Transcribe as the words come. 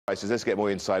Let's get more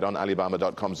insight on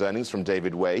Alibaba.com's earnings from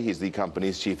David Wei. He's the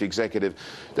company's chief executive.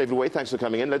 David Wei, thanks for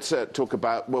coming in. Let's talk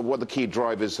about what the key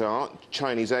drivers are,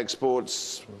 Chinese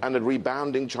exports and a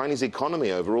rebounding Chinese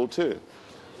economy overall too.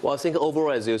 Well, I think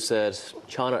overall, as you said,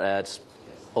 China adds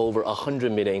over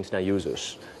 100 million internet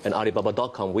users. And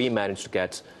Alibaba.com, we managed to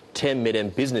get 10 million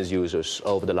business users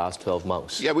over the last 12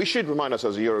 months. Yeah, we should remind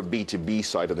ourselves that you're a B2B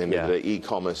site at the end of the day.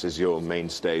 E-commerce is your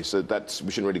mainstay. So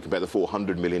we shouldn't really compare the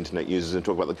 400 million internet users and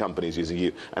talk about the companies using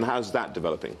you. And how's that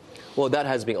developing? Well, that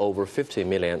has been over 50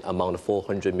 million among the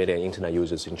 400 million internet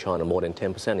users in China, more than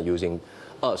 10% using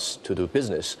us to do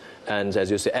business. And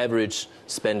as you say, average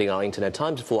spending on internet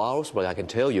time is 4 hours, but I can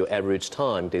tell you average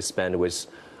time they spend with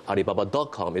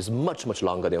Alibaba.com is much, much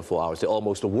longer than 4 hours. They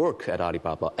almost work at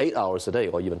Alibaba 8 hours a day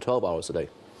or even 12 hours a day.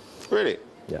 Really?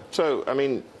 Yeah. So, I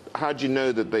mean, how do you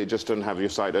know that they just don't have your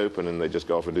site open and they just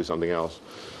go off and do something else?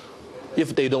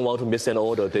 If they don't want to miss an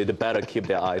order, they better keep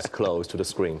their eyes closed to the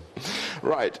screen.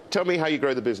 Right. Tell me how you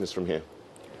grow the business from here.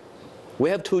 We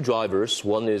have two drivers.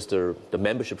 One is the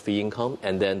membership fee income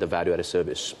and then the value-added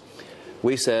service.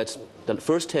 We said the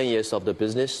first 10 years of the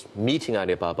business, meeting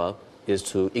Alibaba, is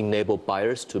to enable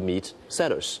buyers to meet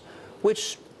sellers,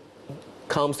 which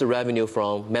comes the revenue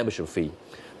from membership fee.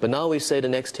 But now we say the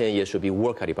next 10 years should be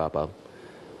Work Alibaba.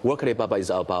 Work Alibaba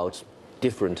is about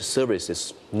different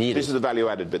services needed. This is the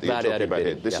value-added bit that you're talking about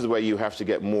here. This is where you have to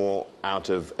get more out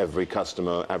of every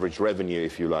customer, average revenue,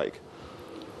 if you like.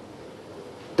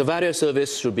 The value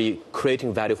service should be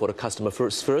creating value for the customer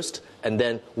first, and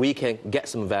then we can get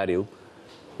some value.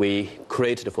 We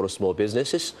create it for the small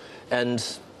businesses, and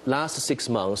last 6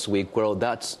 months, we grow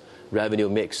that revenue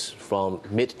mix from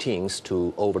mid-teens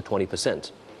to over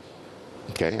 20%.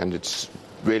 Okay, and it's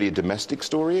really a domestic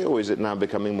story, or is it now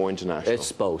becoming more international?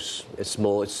 It's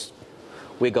both.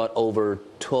 We got over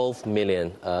 12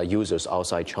 million users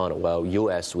outside China, while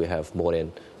US we have more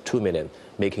than 2 million,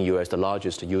 making US the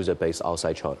largest user base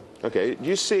outside China. Okay, are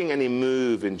you seeing any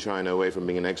move in China away from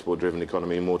being an export-driven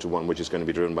economy more to one which is going to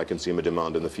be driven by consumer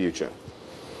demand in the future?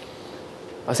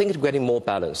 I think it's getting more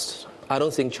balanced. I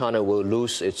don't think China will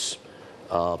lose its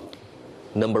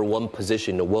 #1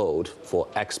 position in the world for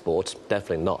export,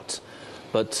 definitely not.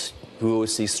 But we will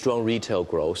see strong retail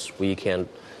growth. We can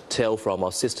tell from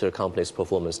our sister company's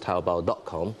performance,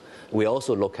 Taobao.com. We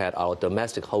also look at our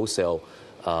domestic wholesale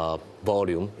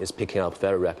volume is picking up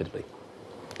very rapidly.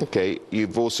 Okay,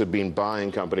 you've also been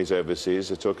buying companies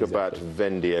overseas. Let's talk about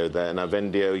Vendio there. Now,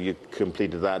 Vendio, you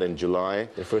completed that in July.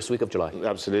 The first week of July.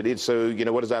 Absolutely. So,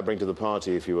 what does that bring to the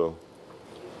party, if you will?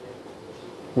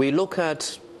 We look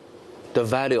at the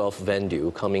value of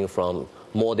Vendio coming from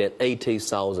more than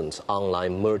 80,000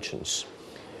 online merchants.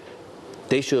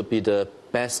 They should be the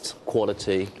best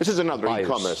quality. This is another buyers.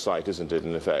 e-commerce site, isn't it,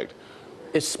 in effect?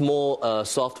 It's more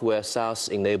software SaaS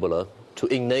enabler to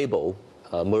enable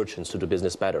merchants to do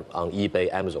business better on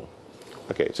eBay, Amazon.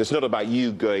 Okay, so it's not about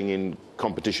you going in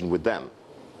competition with them.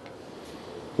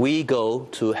 We go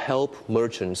to help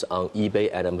merchants on eBay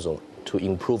and Amazon to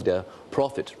improve their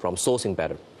profit from sourcing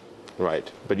better.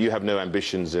 Right, but you have no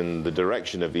ambitions in the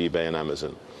direction of eBay and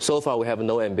Amazon. So far, we have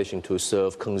no ambition to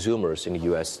serve consumers in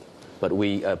the US, but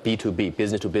we B2B,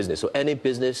 business to business. So any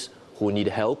business who need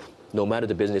help, no matter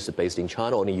the business is based in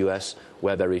China or in the US,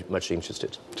 we're very much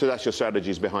interested. So that's your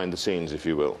strategies behind the scenes, if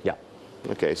you will? Yeah.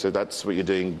 Okay, so that's what you're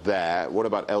doing there. What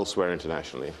about elsewhere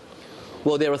internationally?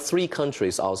 Well, there are 3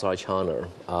 countries outside China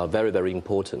very, very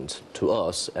important to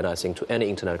us, and I think to any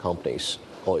internet companies,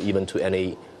 or even to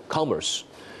any commerce.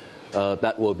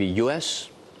 That will be US,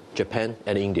 Japan,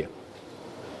 and India.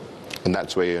 And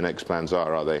that's where your next plans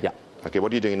are they? Yeah. Okay,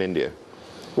 what are you doing in India?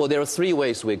 Well, there are 3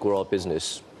 ways we grow our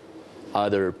business.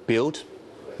 Either build,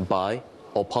 buy,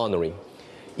 or partnering.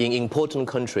 In important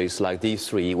countries like these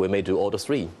 3, we may do all the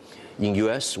 3. In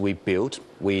US, we built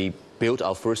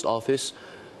our first office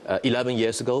 11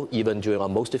 years ago. Even during our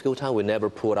most difficult time, we never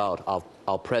pulled out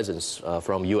our presence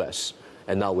from US.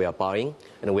 And now we are buying,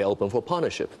 and we are open for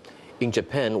partnership. In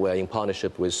Japan, we're in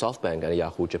partnership with SoftBank and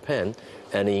Yahoo Japan.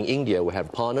 And in India, we have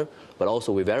a partner, but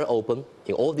also we're very open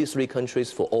in all these 3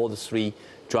 countries for all the 3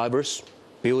 drivers,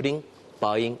 building,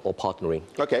 buying, or partnering.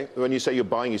 Okay, when you say you're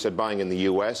buying, you said buying in the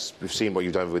US. We've seen what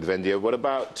you've done with Vendio.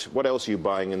 What else are you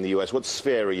buying in the US? What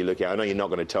sphere are you looking at? I know you're not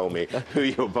going to tell me who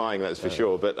you're buying, that's for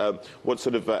sure, but what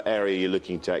sort of area are you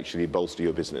looking to actually bolster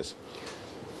your business?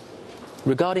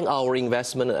 Regarding our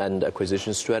investment and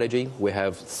acquisition strategy, we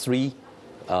have 3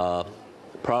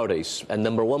 priorities. And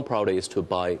 #1 priority is to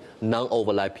buy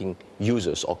non-overlapping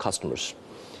users or customers.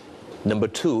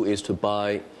 #2 is to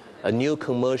buy a new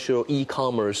commercial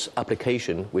e-commerce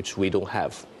application, which we don't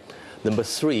have. Number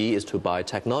 3 is to buy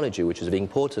technology, which is very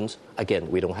important. Again,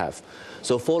 we don't have.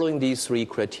 So following these 3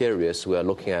 criteria, we are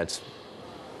looking at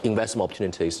investment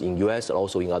opportunities in US and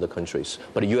also in other countries.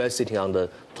 But the US sitting on the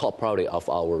top priority of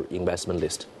our investment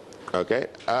list. Okay.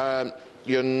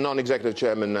 You're non-executive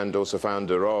chairman and also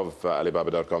founder of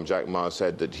Alibaba.com. Jack Ma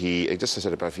said that he just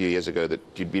said about a few years ago that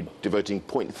you'd be devoting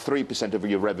 0.3% of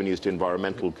your revenues to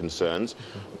environmental concerns.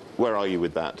 Where are you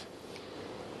with that?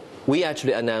 We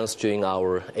actually announced during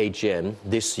our AGM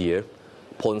this year,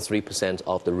 0.3%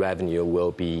 of the revenue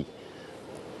will be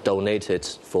donated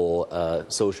for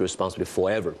social responsibility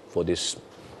forever for this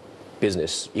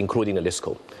business, including the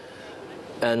LISCO.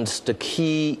 And the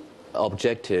key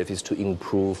objective is to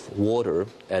improve water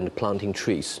and planting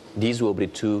trees. These will be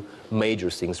 2 major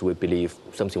things we believe,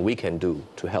 something we can do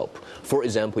to help. For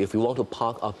example, if you want to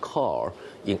park a car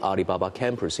in Alibaba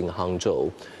campus in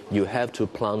Hangzhou, you have to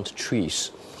plant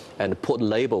trees and put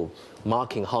label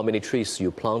marking how many trees you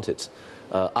planted.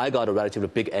 I got a relatively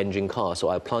big engine car, so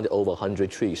I planted over 100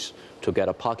 trees to get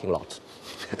a parking lot.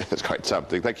 That's quite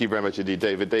something. Thank you very much indeed,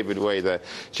 David. David Wei, the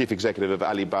Chief Executive of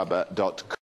Alibaba.com.